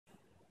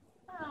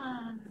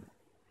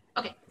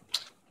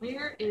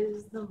Where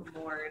is the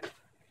morgue?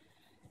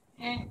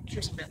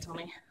 Tristan didn't tell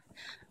me.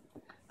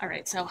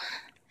 Alright, so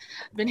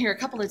I've been here a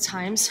couple of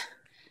times.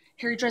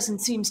 Harry Dresden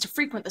seems to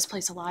frequent this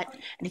place a lot,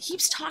 and he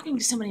keeps talking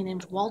to somebody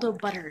named Waldo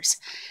Butters.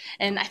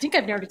 And I think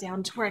I've narrowed it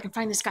down to where I can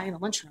find this guy in the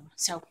lunchroom.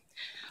 So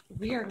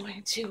we are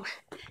going to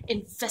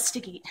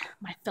investigate,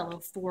 my fellow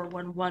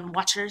 411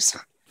 watchers.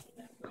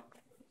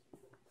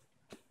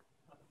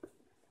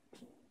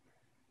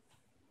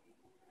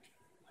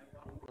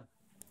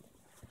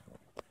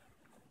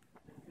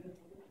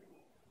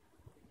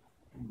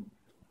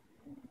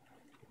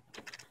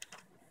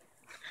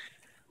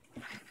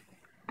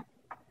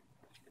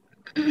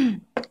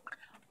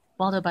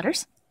 Waldo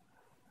Butters?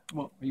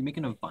 Well, are you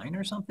making a vine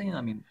or something?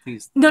 I mean,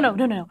 please. No.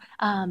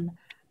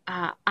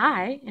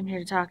 I am here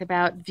to talk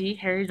about the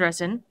Harry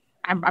Dresden.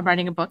 I'm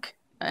writing a book,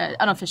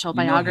 unofficial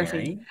biography.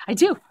 Harry? I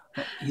do.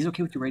 But he's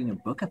okay with you writing a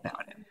book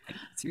about him? Like,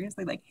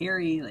 seriously? Like,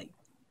 Harry, like...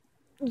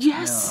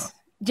 Yes.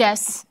 No.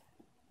 Yes.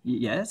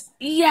 Yes?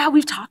 Yeah,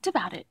 we've talked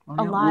about it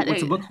a lot.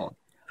 What's the book called?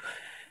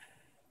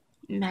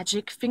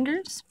 Magic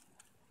Fingers.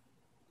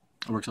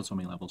 It works on so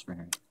many levels for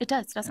Harry. It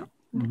does, doesn't it?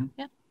 Mm-hmm.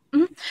 Yeah.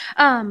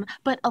 Mm-hmm.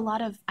 But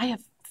I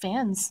have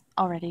fans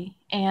already,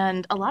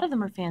 and a lot of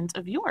them are fans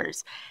of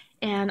yours.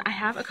 And I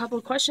have a couple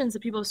of questions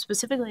that people have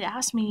specifically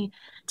asked me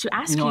to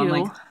ask you. I'm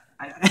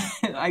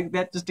like,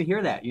 that just to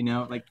hear that,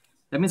 like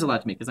that means a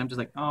lot to me because I'm just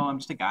like, oh, I'm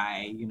just a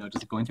guy,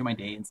 just going through my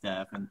day and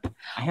stuff, and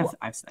I have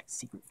like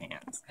secret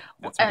fans.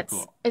 That's really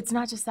cool. It's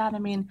not just that. I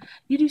mean,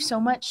 you do so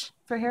much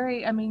for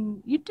Harry. I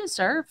mean, you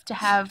deserve to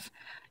have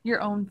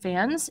your own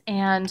fans,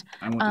 and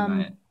I won't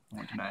deny it. I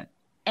won't deny it.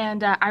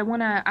 And I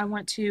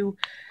want to,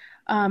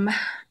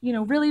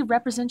 really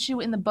represent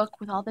you in the book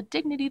with all the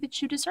dignity that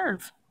you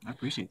deserve. I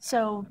appreciate that.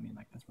 So, I mean,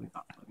 like, that's really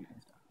thoughtful of you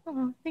and stuff.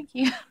 Oh, thank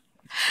you.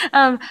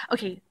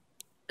 Okay.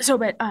 So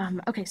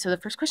the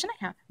first question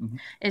I have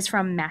is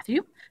from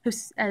Matthew, who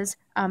says,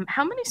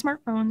 how many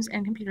smartphones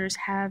and computers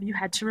have you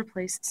had to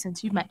replace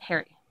since you met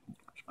Harry?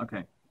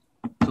 Okay.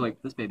 So,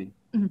 like, this baby,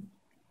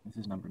 this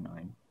is number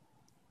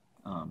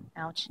 9.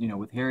 Ouch.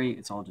 With Harry,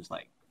 it's all just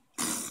like,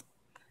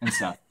 and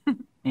stuff.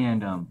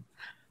 And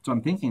so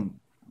I'm thinking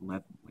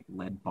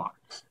lead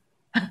box.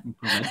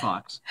 Lead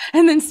box.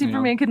 And then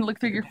Superman can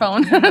look through your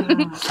phone.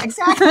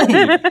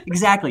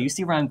 Exactly. You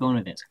see where I'm going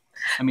with this.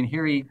 I mean,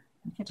 Harry,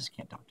 you just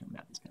can't talk to him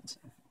about this kind of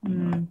stuff.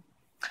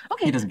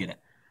 Okay. He doesn't get it.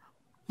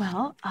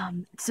 Well,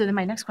 so then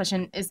my next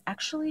question is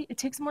actually, it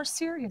takes a more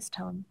serious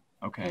tone.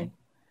 Okay.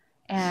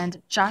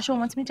 And Joshua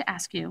wants me to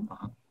ask you,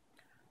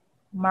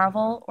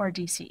 Marvel or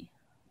DC?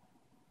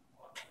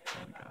 Oh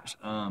my gosh.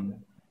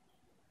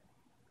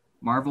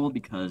 Marvel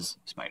because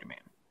Spider-Man.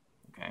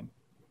 Okay.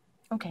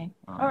 Okay.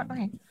 All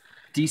right.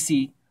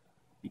 DC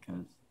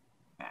because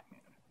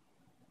Batman.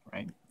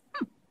 Right?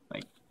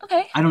 Like.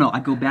 Okay. I don't know. I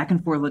go back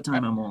and forth all the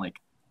time. I'm all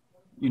like,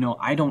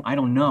 I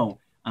don't know.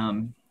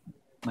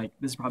 Like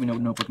this is probably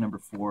notebook number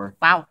 4.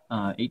 Wow.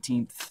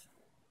 18th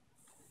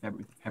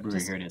February.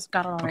 Just here it is.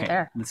 Got it all right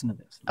there. Listen to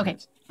this. Okay.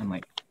 I'm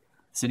like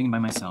sitting by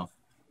myself.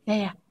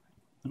 Yeah.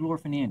 Little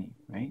orphan Annie,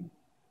 right?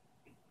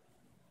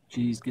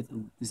 Is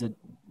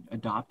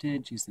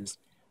adopted. She's this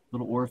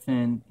little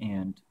orphan,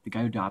 and the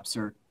guy who adopts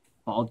her,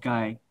 bald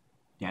guy,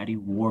 Daddy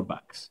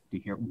Warbucks. Do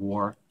you hear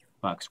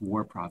Warbucks?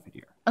 War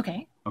profiteer.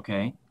 Okay.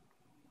 Okay.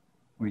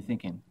 What are you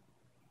thinking?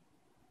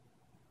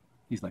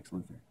 He's Lex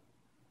Luthor.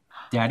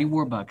 Daddy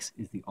Warbucks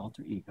is the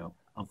alter ego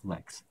of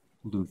Lex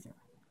Luthor.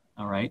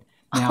 All right.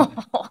 Now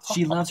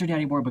she loves her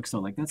Daddy Warbucks though.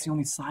 Like that's the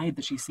only side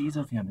that she sees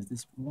of him is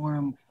this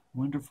warm,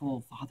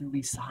 wonderful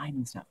fatherly side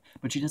and stuff.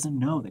 But she doesn't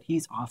know that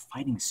he's off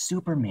fighting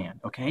Superman,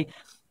 okay?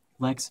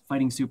 Lex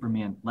fighting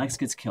Superman. Lex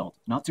gets killed.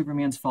 Not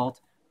Superman's fault,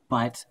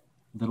 but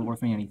little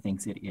orphan Annie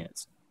thinks it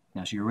is.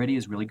 Now, she already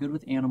is really good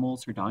with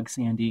animals. Her dog,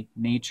 Sandy,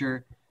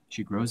 nature.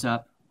 She grows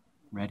up,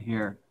 red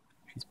hair.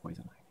 She's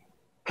poison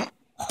ivy.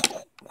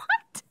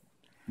 What?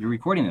 You're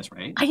recording this,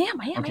 right? I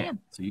am. Okay,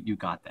 so you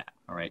got that,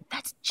 all right?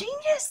 That's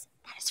genius.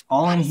 That is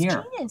all in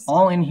here. Genius.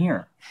 All in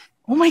here.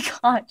 Oh my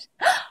gosh.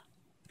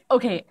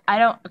 Okay,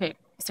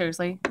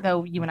 seriously,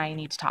 though, you and I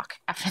need to talk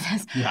after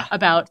this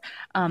about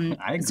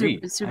I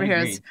agree.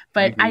 Superheroes.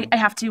 But I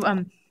have to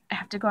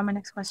go on my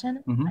next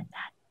question. Mm-hmm. But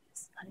that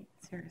is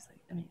seriously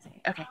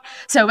amazing. Okay.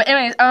 So but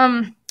anyways,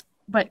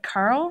 but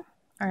Carl,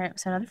 all right,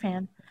 so another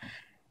fan,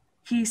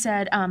 he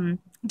said,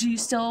 do you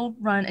still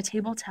run a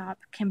tabletop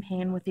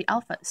campaign with the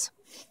alphas?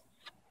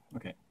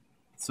 Okay.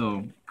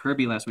 So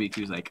Kirby last week,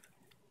 he was like,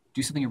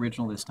 do something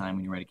original this time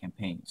when you write a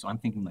campaign. So I'm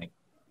thinking like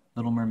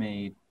Little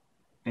Mermaid,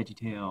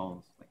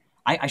 VeggieTales.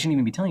 I shouldn't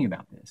even be telling you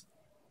about this.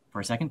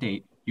 For a second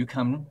date, you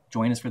come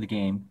join us for the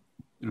game.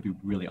 It'll be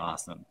really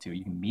awesome too.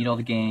 You can meet all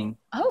the gang.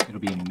 Oh,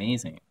 it'll be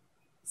amazing.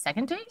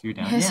 Second date? So you're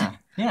down?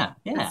 Yeah.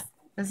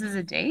 This is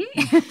a date?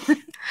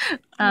 Isn't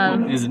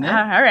it?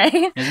 All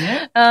right.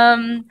 Isn't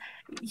it?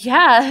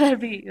 Yeah, that'd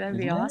be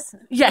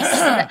awesome.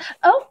 Yes.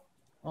 Oh.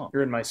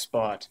 You're in my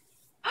spot.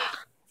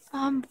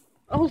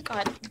 Oh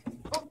God.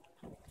 Oh.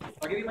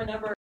 I'll give you my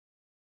number.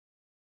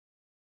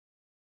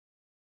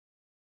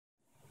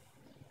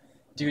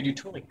 Dude, you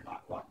totally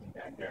cock-blocked me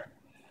back there.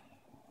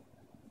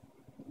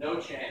 No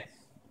chance.